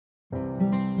Hey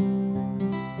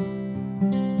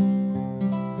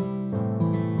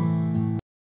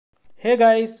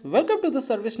guys, welcome to the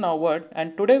ServiceNow world,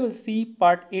 and today we'll see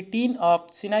part 18 of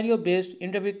scenario based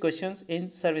interview questions in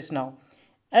ServiceNow.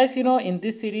 As you know, in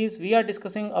this series we are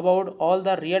discussing about all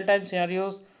the real time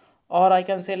scenarios, or I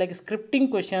can say like scripting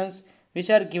questions which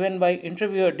are given by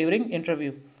interviewer during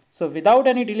interview. So without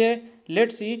any delay,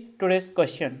 let's see today's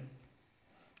question.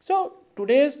 So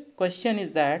today's question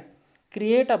is that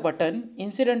create a button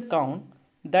incident count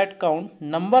that count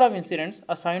number of incidents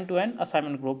assigned to an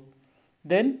assignment group.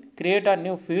 Then create a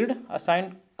new field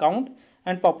assigned count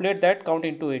and populate that count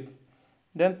into it.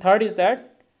 Then third is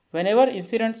that whenever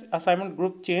incidents assignment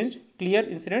group change, clear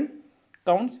incident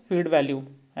counts field value.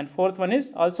 And fourth one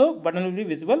is also button will be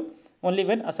visible only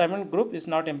when assignment group is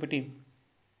not empty.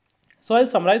 So I'll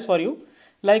summarize for you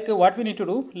like what we need to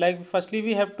do. Like firstly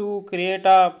we have to create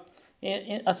a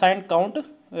assigned count,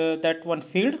 that one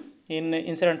field in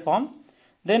incident form.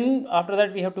 Then after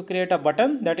that we have to create a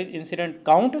button, that is incident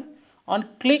count. On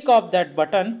click of that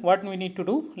button, what we need to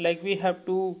do, like we have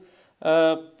to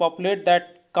populate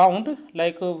that count,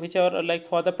 like whichever, like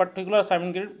for the particular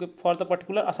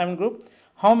assignment group,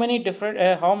 how many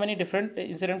different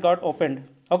incident got opened.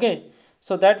 Okay,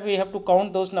 so that we have to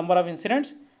count those number of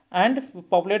incidents and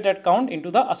populate that count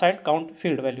into the assigned count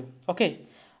field value. Okay,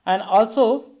 and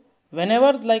also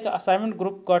whenever like assignment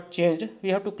group got changed, we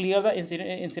have to clear the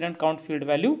incident count field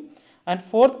value. And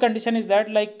fourth condition is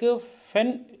that like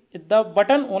when the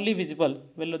button only visible,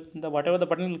 well, whatever the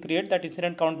button will create, that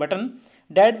incident count button,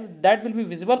 that will be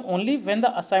visible only when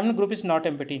the assignment group is not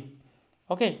empty.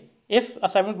 Okay, if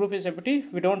assignment group is empty,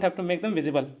 we don't have to make them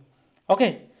visible.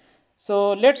 Okay,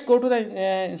 so let's go to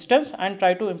the instance and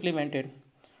try to implement it.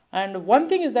 And one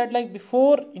thing is that like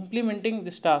before implementing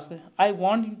this task, I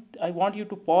want you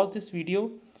to pause this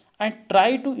video and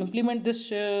try to implement this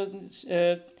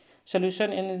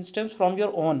solution in instance from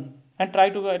your own, and try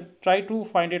to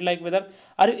find it like whether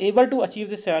are you able to achieve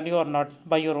this scenario or not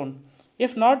by your own.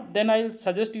 If not, then I'll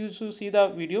suggest you to see the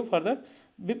video further,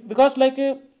 because like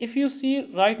if you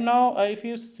see right now, if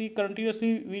you see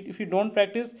continuously, if you don't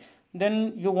practice,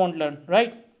 then you won't learn,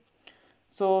 right?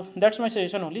 So that's my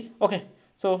suggestion only. Okay,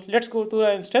 so let's go to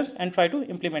the instance and try to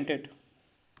implement it.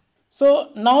 So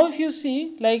now if you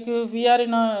see, like we are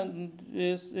in our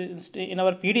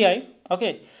PDI.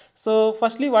 Okay, so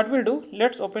firstly what we'll do,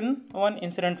 let's open one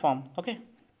incident form. Okay,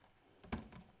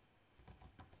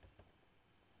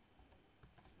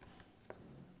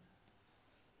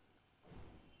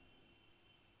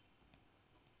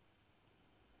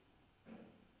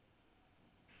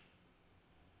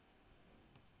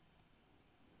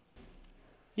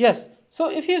 yes, so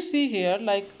if you see here,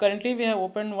 like currently we have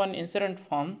opened one incident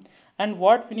form, and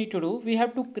what we need to do, we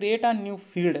have to create a new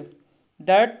field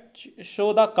that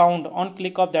show the count on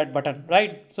click of that button,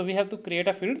 right? So we have to create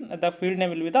a field, the field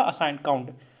name will be the assigned count.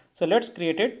 So let's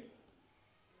create it.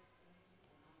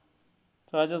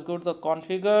 So I just go to the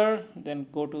configure, then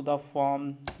go to the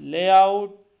form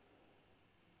layout,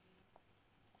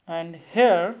 and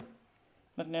here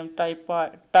the name type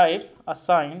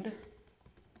assigned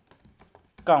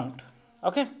count.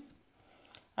 Okay,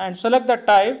 and select the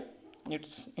type,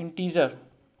 it's integer.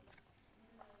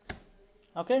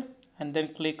 Okay, and then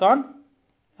click on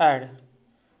add.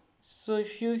 So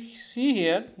if you see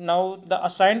here, now the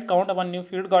assigned count of a new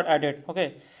field got added.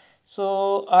 Okay,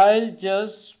 so I'll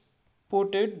just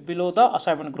put it below the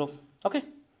assignment group. Okay,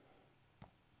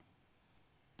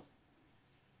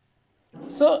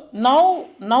 so now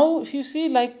if you see,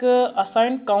 like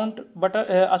assigned count button,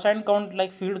 assigned count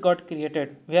like field got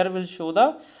created, where will show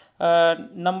the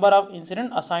number of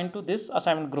incident assigned to this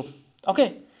assignment group.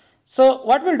 Okay, so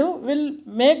what we'll do, we'll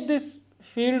make this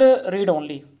field read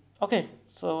only. Okay,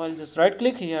 so I'll just right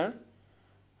click here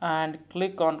and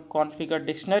click on configure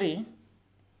dictionary.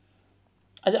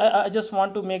 I just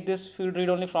want to make this field read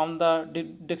only from the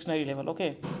dictionary level.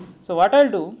 Okay, so what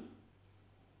I'll do,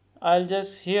 I'll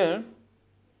just here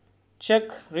check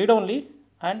read only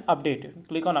and update it.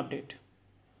 Click on update.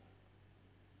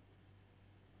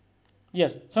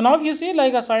 Yes, so now if you see,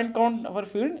 like assigned count our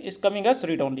field is coming as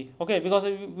read only. Okay, because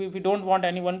we don't want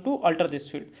anyone to alter this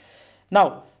field.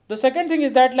 Now the second thing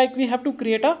is that like we have to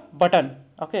create a button.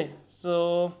 Okay,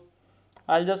 so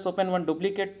I'll just open one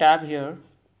duplicate tab here,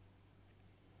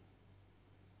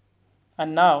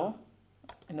 and now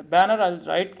in the banner I'll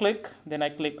right click, then I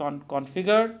click on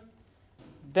configure,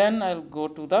 then I'll go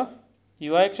to the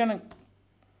UI action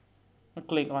and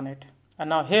click on it, and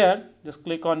now here just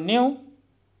click on new.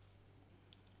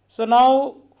 So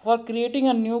now for creating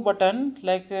a new button,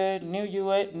 like new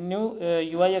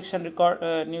UI action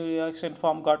record, new UI action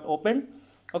form got opened.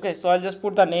 Okay, so I'll just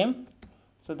put the name.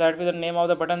 So that will the name of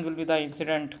the button will be the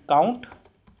incident count.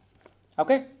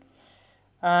 Okay,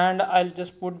 and I'll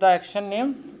just put the action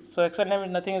name. So action name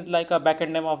is nothing, is like a backend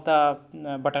name of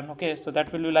the button. Okay, so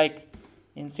that will be like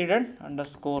incident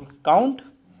underscore count,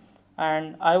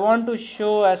 and I want to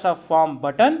show as a form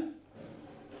button,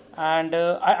 and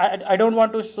I don't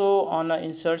want to show on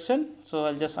insertion, so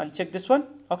I'll just uncheck this one.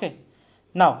 Okay,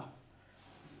 now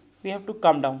we have to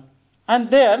come down, and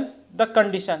there the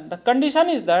condition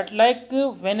is that like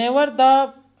whenever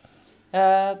the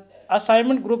uh,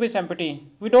 assignment group is empty,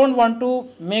 we don't want to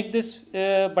make this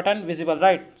button visible,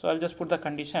 right? So I'll just put the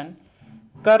condition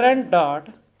current dot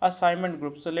assignment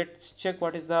group. So let's check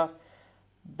what is the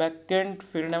backend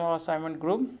field name of assignment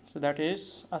group. So that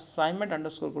is assignment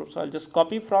underscore group. So I'll just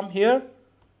copy from here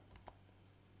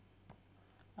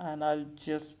and I'll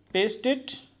just paste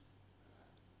it,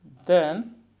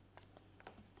 then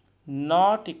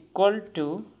not equal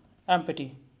to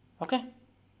empty. Okay,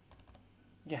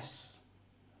 yes.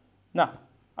 Now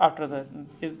after that,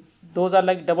 those are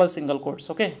like double single quotes,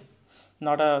 okay,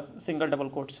 not a single double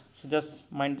quotes, so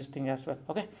just mind this thing as well.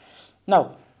 Okay,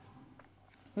 now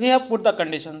we have put the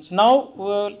conditions. Now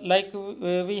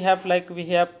we have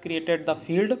created the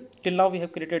field. Till now we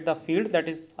have created the field that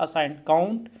is assigned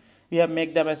count. We have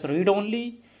make them as read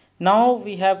only. Now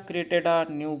we have created a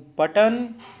new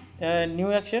button,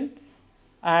 new action,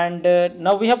 and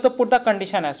now we have to put the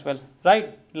condition as well,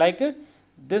 right? Like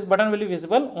this button will be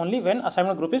visible only when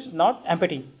assignment group is not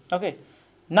empty. Okay,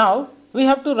 now we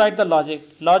have to write the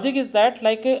logic is that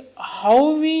like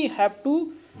how we have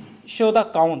to show the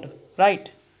count, right?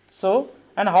 So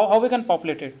and how we can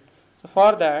populate it. So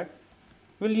for that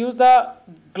we'll use the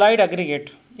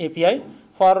glideaggregate API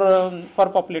for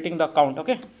populating the count.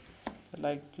 Okay, so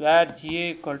like add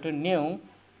GA equal to new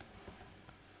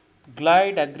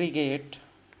glideaggregate,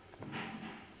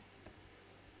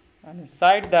 and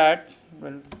inside that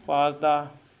we'll pass the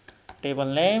table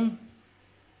name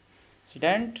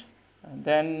incident, and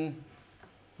then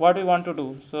what we want to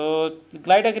do. So the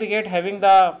glideaggregate having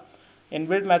the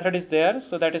inbuilt method is there,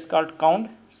 so that is called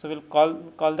count. So we'll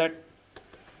call that.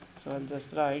 So I'll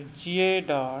just write ga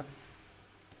dot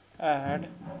add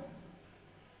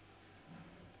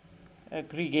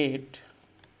aggregate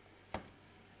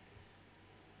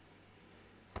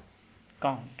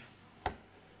count.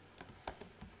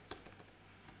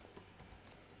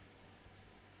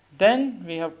 Then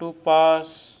we have to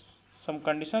pass some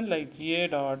condition like ga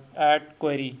dot add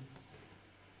query.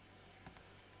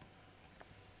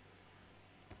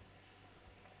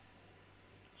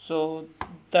 So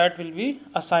that will be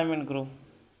assignment group.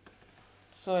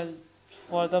 So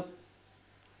for the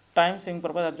time saving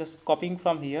purpose, I'm just copying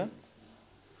from here.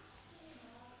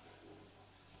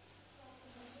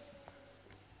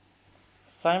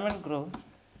 Assignment group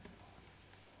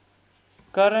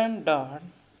current dot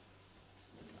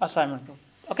assignment group.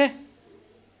 Okay,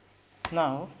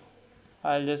 now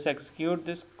I'll just execute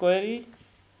this query.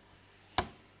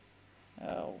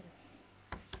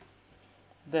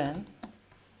 Then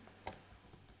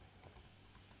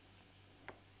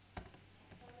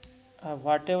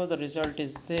whatever the result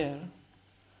is there,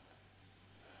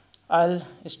 I'll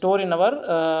store in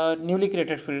our newly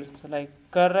created field. So like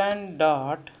current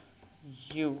dot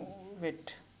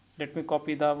wait, let me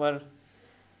copy our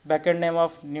backend name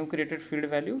of new created field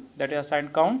value, that is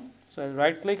assigned count. So I'll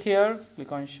right click here,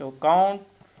 click on show count,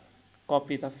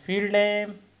 copy the field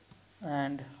name,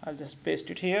 and I'll just paste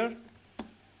it here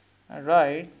and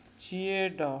write ga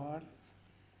dot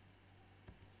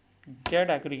get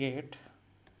aggregate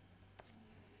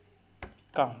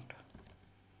count.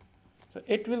 So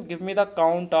it will give me the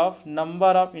count of number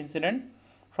of incident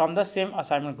from the same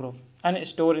assignment group and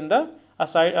store in the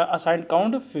assigned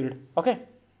count field. Okay,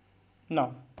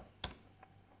 now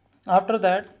after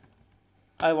that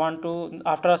I want to,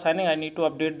 after assigning, I need to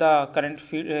update the current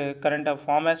field, current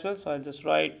form as well. So I'll just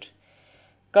write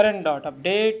current dot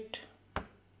update,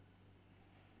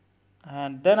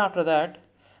 and then after that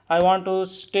I want to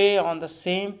stay on the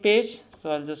same page.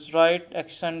 So I'll just write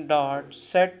action dot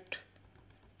set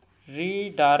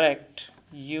redirect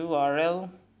URL.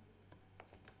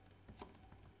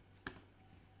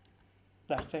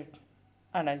 That's it,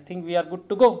 and I think we are good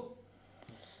to go,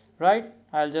 right?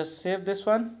 I'll just save this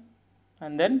one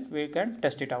and then we can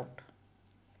test it out.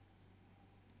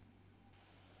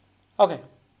 Okay,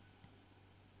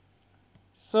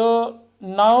 so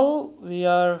now we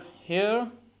are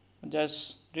here.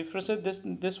 Just refresh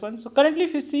this one. So currently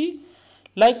if you see,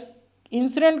 like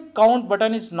incident count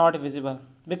button is not visible,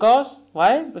 because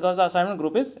why? Because the assignment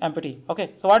group is empty.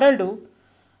 Okay, so what I'll do,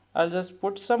 I'll just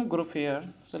put some group here.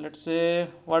 So let's say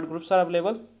what groups are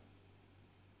available.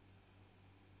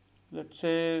 Let's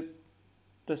say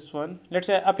this one. Let's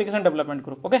say application development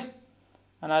group. Okay,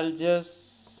 and I'll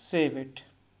just save it.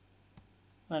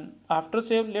 And after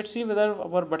save, let's see whether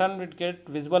our button will get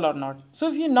visible or not. So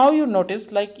if you now you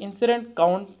notice like incident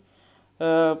count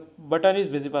button is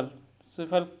visible. So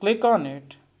if I'll click on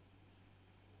it,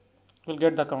 we'll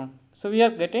get the count. So we are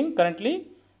getting currently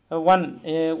one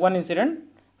incident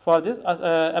for this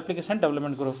application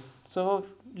development group. So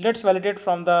let's validate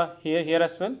from the here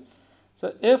as well.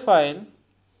 So if I'll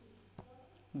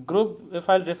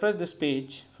refresh this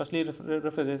page, firstly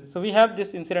refresh this. So we have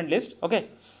this incident list. Okay,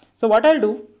 so what I'll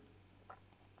do,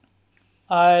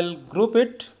 I'll group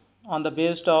it on the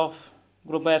basis of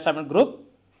group by assignment group.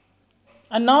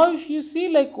 And now if you see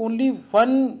like only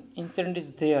one incident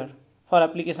is there for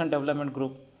application development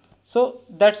group. So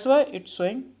that's why it's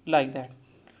showing like that.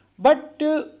 But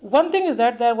one thing is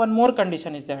that there one more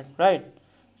condition is that, right?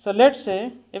 So let's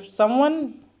say if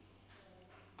someone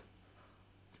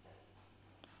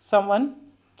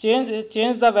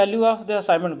change the value of the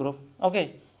assignment group.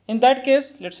 Okay, in that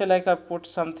case, let's say like I put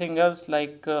something else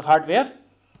like hardware.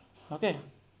 Okay,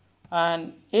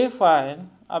 and if I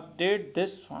update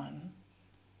this one,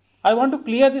 I want to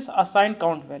clear this assigned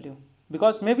count value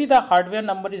because maybe the hardware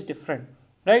number is different,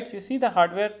 right? You see the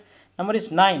hardware number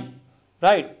is 9,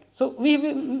 right? So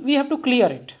we have to clear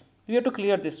it. We have to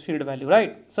clear this field value,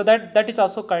 right? So that is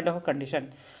also kind of a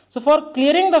condition. So for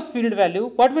clearing the field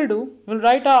value, what we'll do, we'll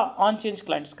write a onChange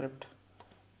client script.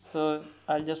 So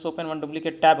I'll just open one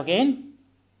duplicate tab again,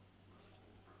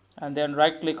 and then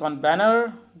right click on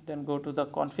banner, then go to the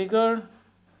configure,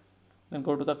 then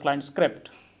go to the client script.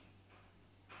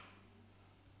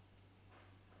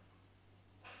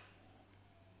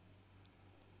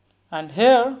 And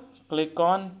here click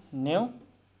on new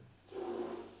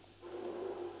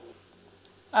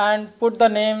and put the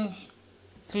name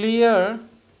clear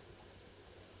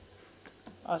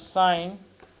assign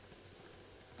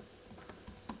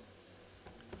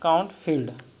count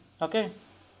field. Okay,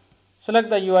 select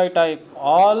the UI type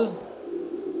all,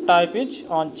 type is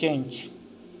onChange,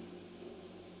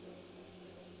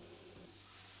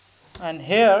 and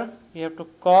here we have to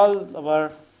call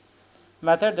our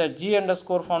method that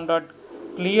g_form dot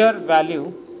clear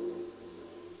value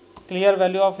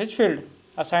of which field,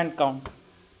 assigned count.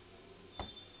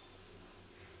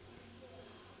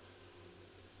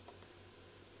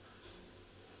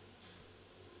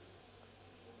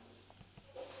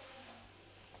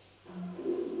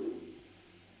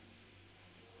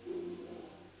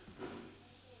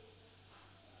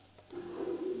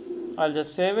 I'll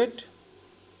just save it.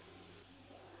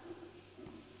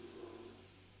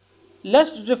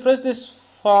 Let's refresh this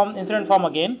form, incident form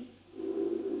again.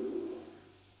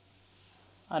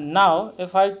 And now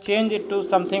if I change it to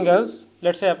something else,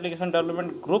 let's say application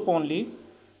development group only.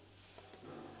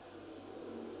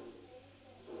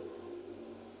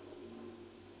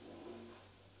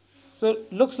 So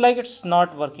looks like it's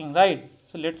not working, right?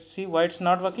 So let's see why it's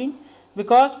not working.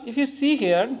 Because if you see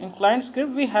here in client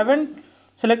script, we haven't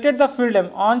selected the field name.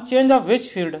 On change of which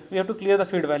field, we have to clear the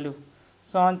field value.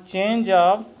 So on change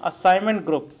of assignment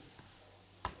group,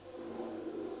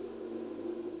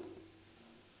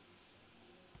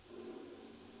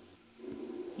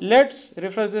 let's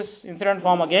refresh this incident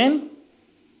form again.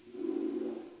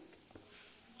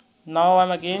 Now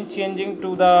I'm again changing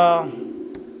to the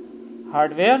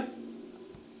hardware,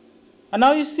 and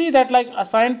now you see that like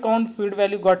assigned count field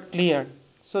value got cleared.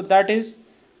 So that is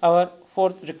our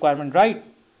fourth requirement, right?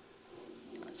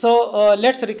 So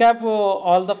let's recap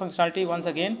all the functionality once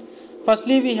again.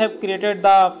 Firstly, we have created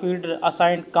the field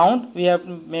assigned count. We have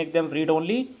to make them read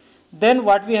only. Then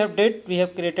what we have did, we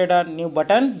have created a new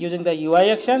button using the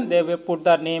UI action. There we put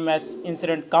the name as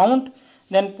incident count.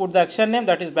 Then put the action name,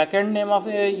 that is backend name of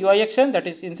UI action, that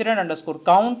is incident underscore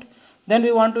count. Then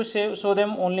we want to show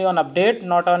them only on update,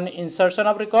 not on insertion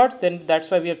of records. Then that's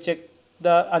why we have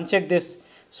unchecked this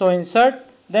show insert.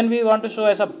 Then we want to show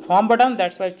as a form button.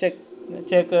 That's why check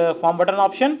form button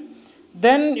option.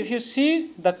 Then if you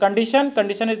see the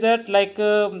condition is that like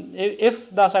if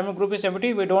the assignment group is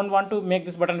empty, we don't want to make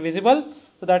this button visible.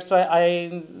 So that's why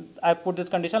I put this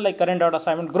condition like current dot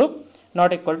assignment group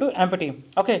not equal to empty.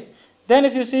 Okay. Then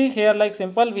if you see here like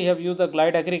simple, we have used the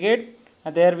glide aggregate,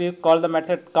 and there we call the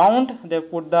method count. They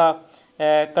put the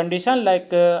condition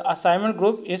like assignment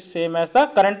group is same as the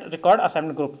current record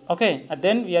assignment group. Okay, and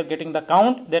then we are getting the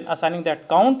count, then assigning that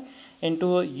count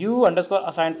into u underscore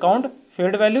assigned count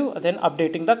field value, then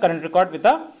updating the current record with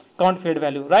the count field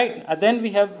value, right? And then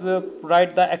we have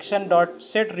write the action dot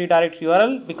set redirect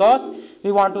URL, because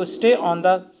we want to stay on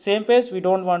the same page, we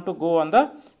don't want to go on the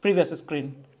previous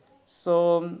screen.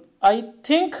 So I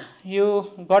think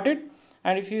you got it,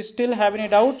 and if you still have any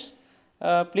doubts,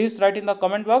 please write in the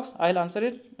comment box. I'll answer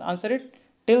it.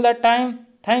 Till that time,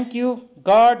 thank you.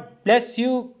 God bless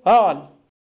you all.